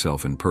expressing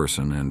myself in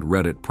person, and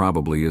Reddit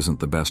probably isn't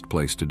the best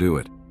place to do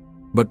it.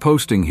 But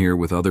posting here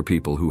with other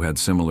people who had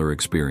similar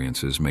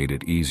experiences made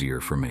it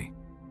easier for me.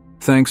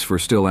 Thanks for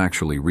still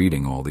actually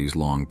reading all these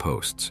long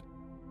posts.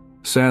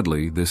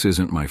 Sadly, this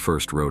isn't my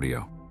first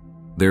rodeo.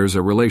 There's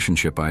a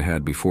relationship I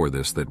had before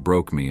this that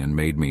broke me and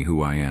made me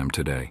who I am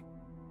today.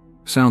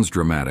 Sounds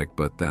dramatic,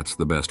 but that's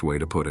the best way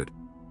to put it.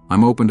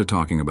 I'm open to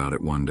talking about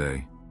it one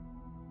day.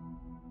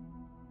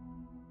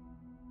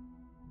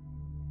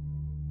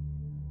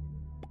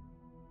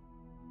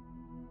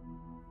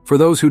 For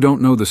those who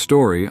don't know the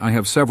story, I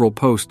have several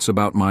posts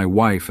about my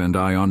wife and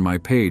I on my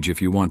page if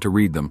you want to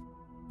read them.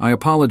 I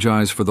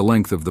apologize for the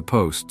length of the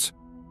posts.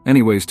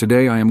 Anyways,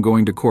 today I am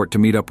going to court to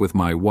meet up with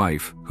my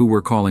wife, who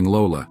we're calling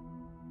Lola.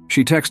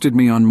 She texted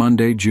me on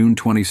Monday, June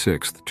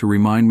 26th, to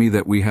remind me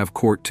that we have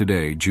court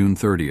today, June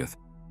 30th.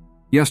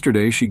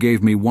 Yesterday, she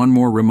gave me one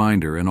more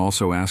reminder and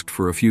also asked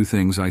for a few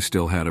things I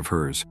still had of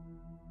hers.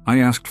 I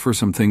asked for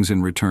some things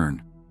in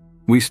return.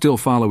 We still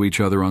follow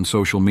each other on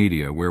social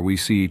media where we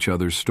see each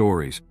other's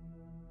stories.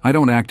 I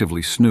don't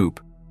actively snoop,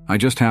 I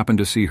just happen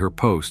to see her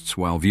posts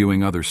while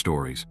viewing other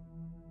stories.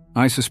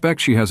 I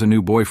suspect she has a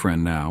new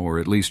boyfriend now, or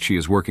at least she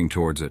is working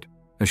towards it,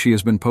 as she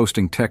has been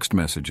posting text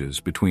messages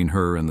between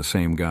her and the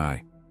same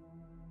guy.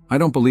 I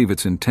don't believe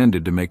it's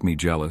intended to make me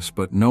jealous,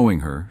 but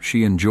knowing her,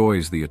 she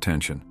enjoys the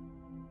attention.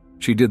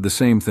 She did the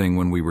same thing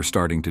when we were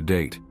starting to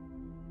date.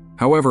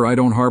 However, I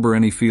don't harbor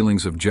any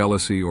feelings of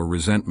jealousy or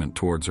resentment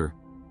towards her.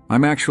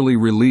 I'm actually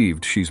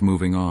relieved she's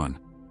moving on.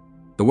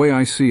 The way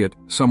I see it,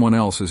 someone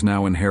else is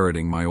now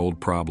inheriting my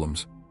old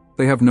problems.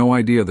 They have no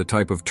idea the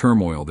type of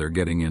turmoil they're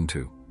getting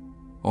into.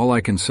 All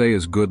I can say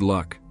is good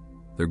luck.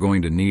 They're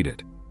going to need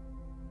it.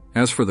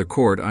 As for the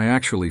court, I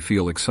actually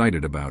feel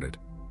excited about it.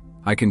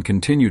 I can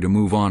continue to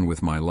move on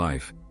with my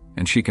life,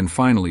 and she can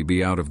finally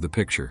be out of the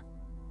picture.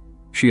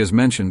 She has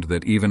mentioned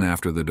that even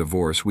after the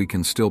divorce we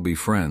can still be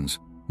friends,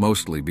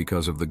 mostly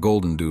because of the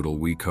golden doodle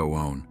we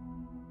co-own.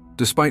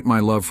 Despite my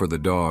love for the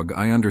dog,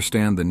 I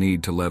understand the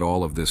need to let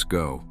all of this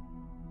go.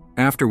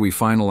 After we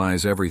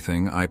finalize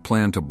everything, I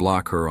plan to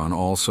block her on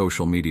all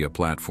social media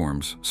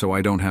platforms so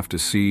I don't have to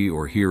see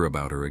or hear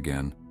about her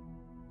again.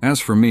 As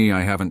for me,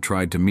 I haven't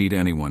tried to meet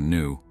anyone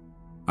new.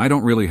 I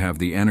don't really have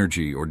the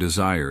energy or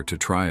desire to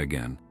try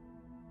again.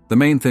 The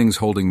main things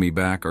holding me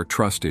back are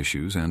trust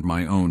issues and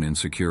my own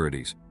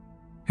insecurities.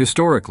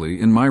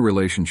 Historically, in my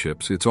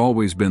relationships, it's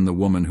always been the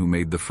woman who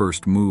made the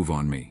first move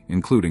on me,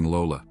 including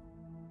Lola.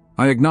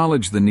 I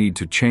acknowledge the need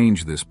to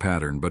change this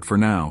pattern, but for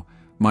now,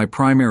 my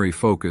primary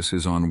focus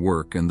is on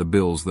work and the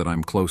bills that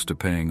I'm close to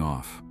paying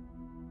off.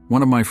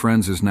 One of my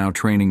friends is now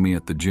training me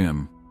at the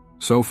gym.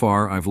 So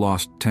far, I've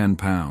lost 10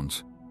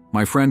 pounds.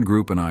 My friend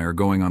group and I are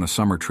going on a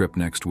summer trip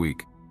next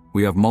week.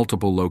 We have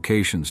multiple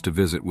locations to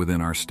visit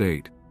within our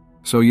state.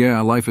 So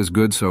yeah, life is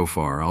good so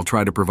far. I'll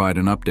try to provide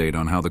an update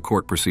on how the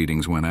court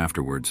proceedings went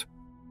afterwards.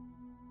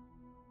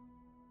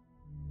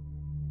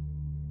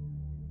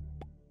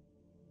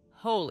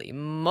 Holy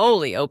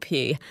moly, OP.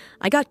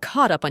 I got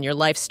caught up on your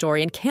life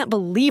story and can't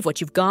believe what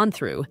you've gone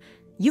through.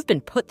 You've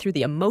been put through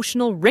the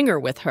emotional ringer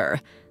with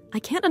her. I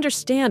can't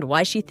understand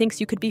why she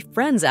thinks you could be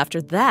friends after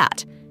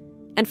that.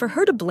 And for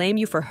her to blame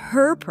you for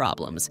her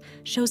problems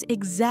shows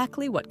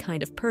exactly what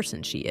kind of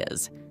person she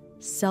is.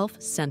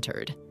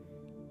 Self-centered.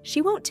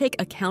 She won't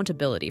take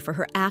accountability for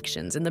her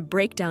actions in the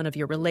breakdown of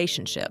your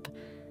relationship.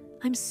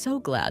 I'm so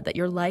glad that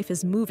your life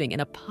is moving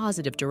in a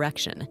positive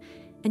direction,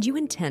 and you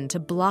intend to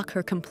block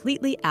her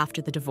completely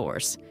after the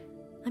divorce.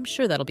 I'm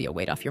sure that'll be a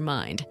weight off your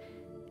mind.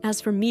 As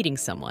for meeting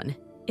someone,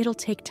 it'll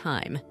take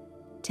time.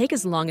 Take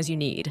as long as you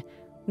need.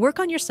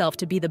 Work on yourself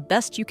to be the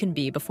best you can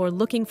be before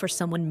looking for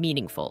someone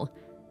meaningful.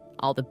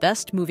 All the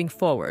best moving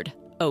forward,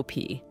 OP.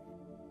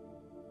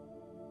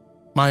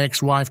 My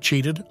ex-wife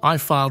cheated, I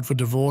filed for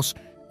divorce,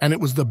 and it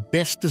was the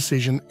best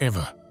decision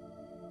ever.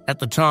 At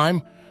the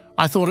time,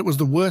 I thought it was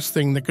the worst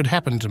thing that could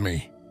happen to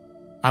me.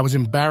 I was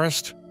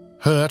embarrassed,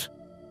 hurt,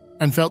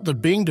 and felt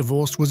that being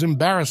divorced was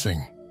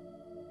embarrassing.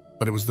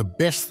 But it was the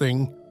best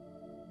thing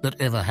that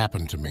ever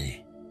happened to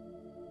me.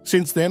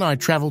 Since then, I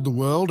traveled the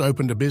world,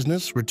 opened a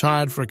business,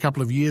 retired for a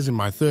couple of years in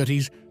my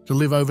 30s to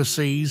live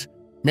overseas,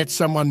 met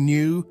someone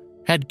new,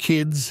 had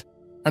kids,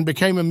 and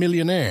became a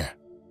millionaire.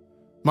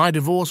 My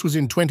divorce was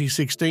in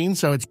 2016,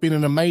 so it's been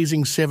an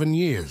amazing 7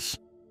 years.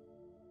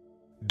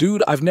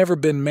 Dude, I've never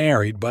been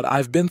married, but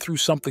I've been through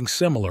something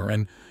similar,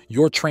 and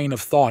your train of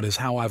thought is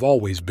how I've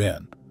always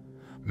been.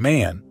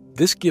 Man,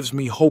 this gives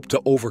me hope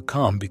to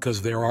overcome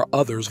because there are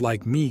others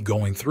like me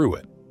going through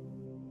it.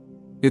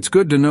 It's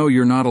good to know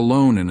you're not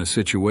alone in a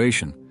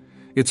situation.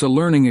 It's a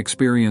learning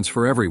experience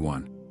for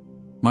everyone.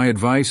 My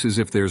advice is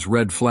if there's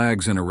red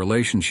flags in a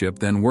relationship,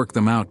 then work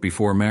them out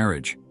before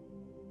marriage.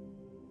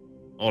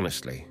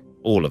 Honestly,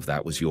 all of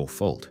that was your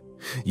fault.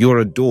 You're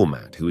a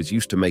doormat who is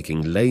used to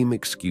making lame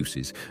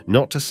excuses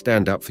not to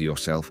stand up for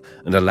yourself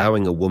and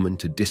allowing a woman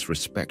to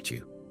disrespect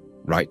you,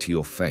 right to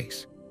your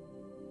face.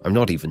 I'm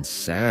not even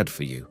sad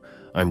for you.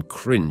 I'm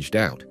cringed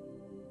out.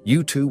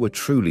 You two were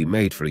truly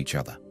made for each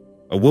other.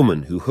 A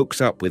woman who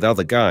hooks up with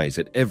other guys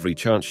at every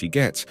chance she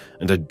gets,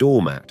 and a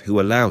doormat who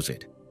allows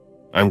it.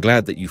 I'm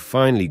glad that you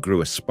finally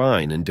grew a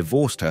spine and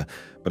divorced her,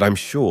 but I'm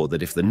sure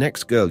that if the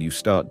next girl you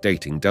start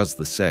dating does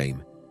the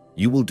same,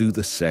 you will do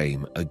the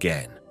same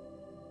again.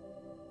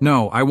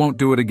 No, I won't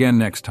do it again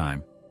next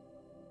time.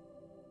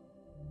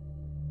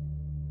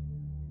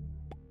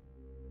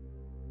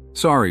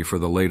 Sorry for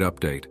the late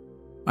update.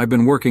 I've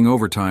been working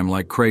overtime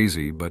like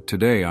crazy, but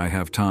today I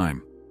have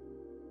time.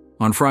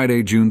 On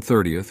Friday, June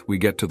 30th, we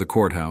get to the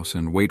courthouse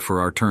and wait for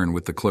our turn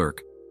with the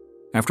clerk.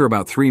 After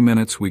about 3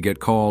 minutes, we get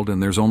called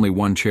and there's only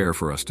one chair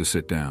for us to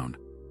sit down.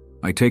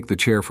 I take the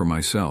chair for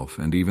myself,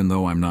 and even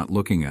though I'm not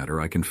looking at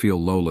her, I can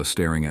feel Lola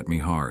staring at me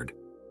hard.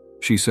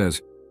 She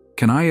says,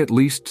 "Can I at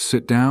least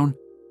sit down?"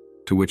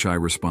 To which I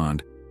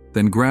respond,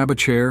 "Then grab a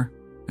chair,"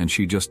 and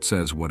she just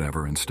says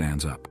whatever and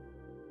stands up.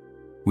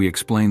 We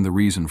explain the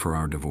reason for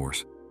our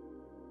divorce.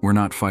 We're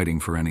not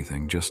fighting for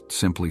anything, just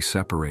simply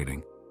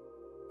separating.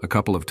 A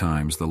couple of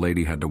times, the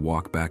lady had to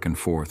walk back and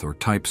forth or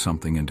type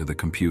something into the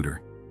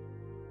computer.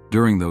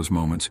 During those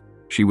moments,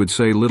 she would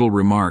say little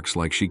remarks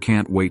like she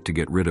can't wait to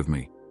get rid of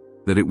me,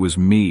 that it was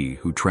me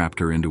who trapped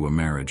her into a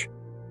marriage.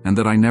 and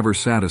that I never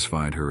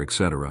satisfied her,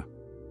 etc.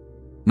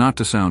 Not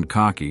to sound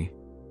cocky,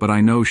 but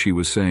I know she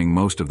was saying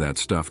most of that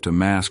stuff to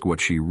mask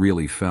what she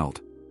really felt.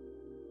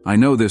 I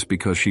know this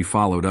because she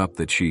followed up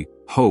that she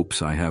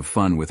hopes I have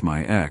fun with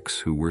my ex,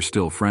 who we're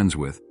still friends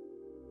with,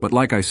 but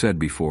like I said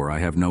before, I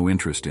have no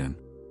interest in.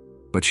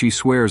 But she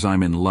swears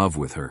I'm in love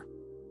with her.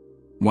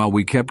 While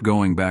we kept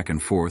going back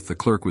and forth, the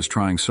clerk was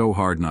trying so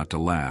hard not to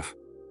laugh.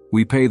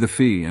 We pay the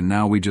fee, and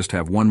now we just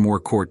have one more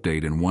court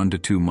date in 1 to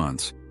 2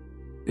 months.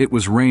 It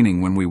was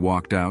raining when we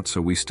walked out, so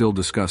we still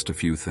discussed a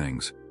few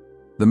things.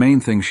 The main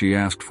thing she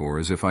asked for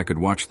is if I could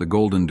watch the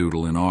Golden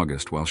Doodle in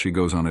August while she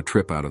goes on a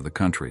trip out of the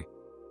country.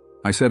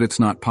 I said it's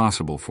not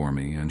possible for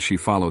me, and she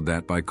followed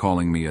that by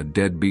calling me a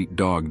deadbeat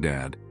dog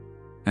dad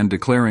and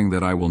declaring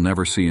that I will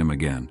never see him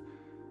again.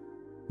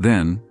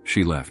 Then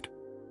she left.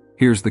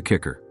 Here's the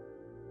kicker.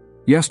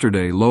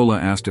 Yesterday, Lola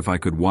asked if I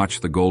could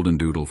watch the Golden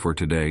Doodle for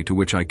today, to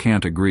which I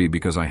can't agree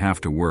because I have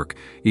to work,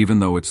 even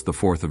though it's the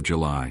 4th of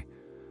July.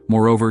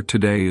 Moreover,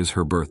 today is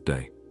her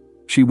birthday.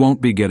 She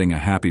won't be getting a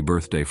happy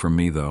birthday from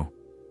me, though.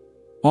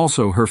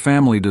 Also, her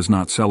family does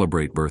not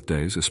celebrate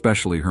birthdays,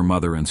 especially her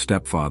mother and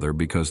stepfather,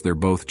 because they're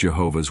both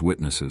Jehovah's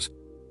Witnesses.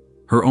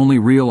 Her only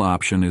real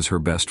option is her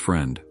best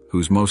friend,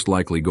 who's most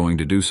likely going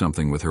to do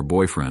something with her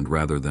boyfriend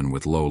rather than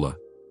with Lola.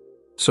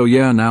 So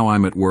yeah, now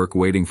I'm at work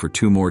waiting for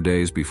 2 more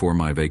days before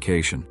my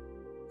vacation.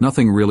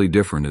 Nothing really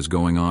different is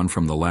going on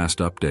from the last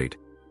update.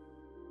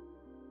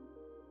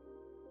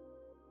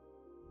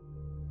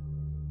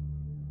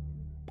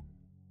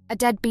 A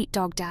deadbeat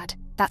dog dad.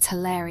 That's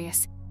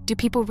hilarious. Do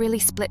people really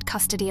split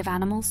custody of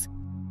animals?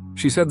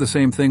 She said the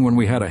same thing when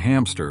we had a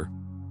hamster.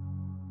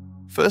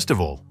 First of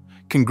all,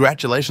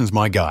 congratulations,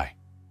 my guy.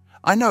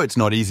 I know it's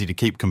not easy to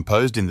keep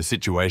composed in the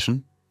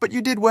situation, but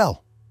you did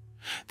well.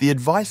 The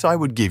advice I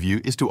would give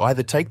you is to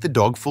either take the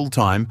dog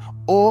full-time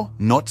or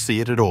not see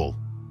it at all.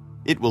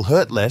 It will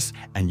hurt less,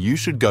 and you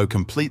should go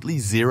completely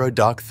 0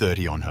 dark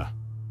 30 on her.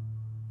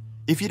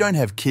 If you don't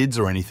have kids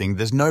or anything,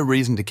 there's no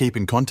reason to keep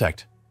in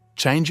contact.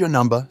 Change your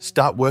number,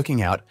 start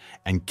working out,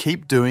 and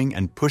keep doing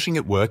and pushing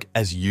at work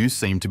as you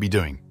seem to be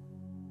doing.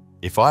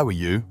 If I were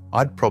you,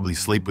 I'd probably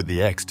sleep with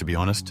the ex, to be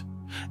honest.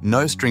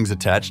 No strings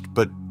attached,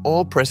 but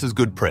all press is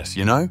good press,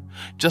 you know?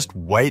 Just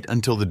wait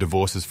until the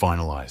divorce is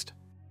finalized.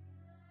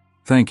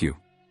 Thank you.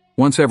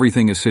 Once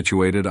everything is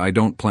situated, I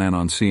don't plan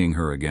on seeing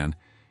her again,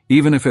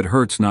 even if it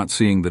hurts not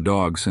seeing the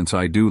dog since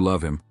I do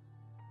love him.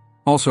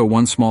 Also,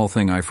 one small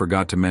thing I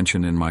forgot to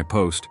mention in my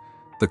post.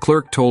 The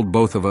clerk told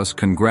both of us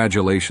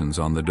congratulations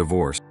on the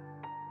divorce.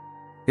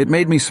 It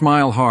made me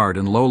smile hard,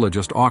 and Lola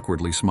just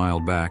awkwardly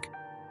smiled back.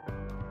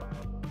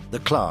 The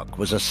clerk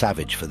was a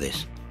savage for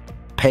this.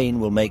 Pain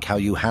will make how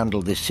you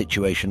handle this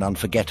situation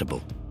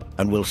unforgettable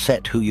and will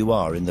set who you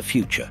are in the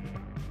future.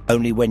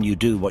 Only when you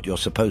do what you're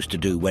supposed to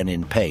do when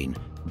in pain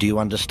do you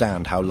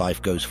understand how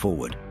life goes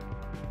forward.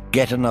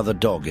 Get another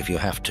dog if you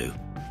have to,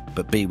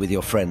 but be with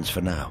your friends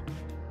for now.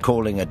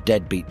 Calling a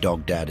deadbeat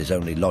dog dad is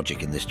only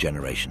logic in this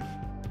generation.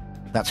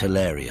 That's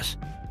hilarious.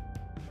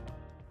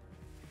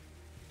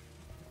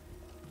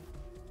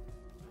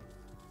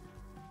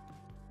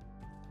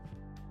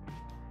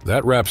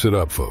 That wraps it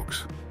up,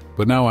 folks.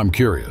 But now I'm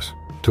curious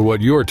to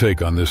what your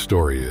take on this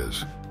story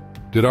is.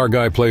 Did our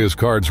guy play his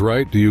cards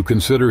right? Do you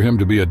consider him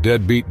to be a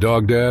deadbeat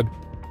dog dad?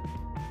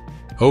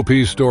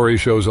 OP's story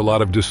shows a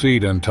lot of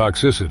deceit and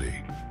toxicity,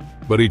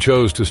 but he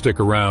chose to stick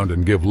around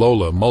and give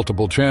Lola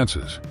multiple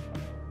chances.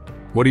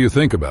 What do you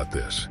think about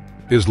this?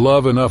 Is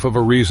love enough of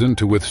a reason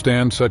to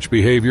withstand such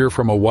behavior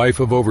from a wife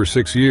of over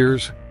 6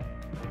 years?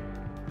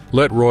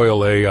 Let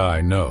Royal A.I.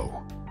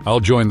 know.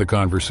 I'll join the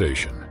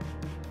conversation.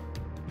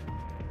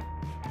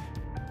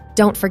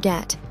 Don't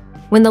forget,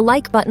 when the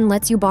like button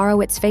lets you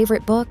borrow its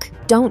favorite book,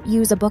 don't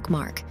use a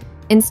bookmark.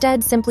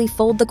 Instead, simply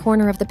fold the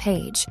corner of the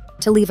page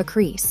to leave a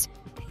crease.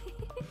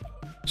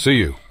 See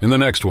you in the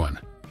next one.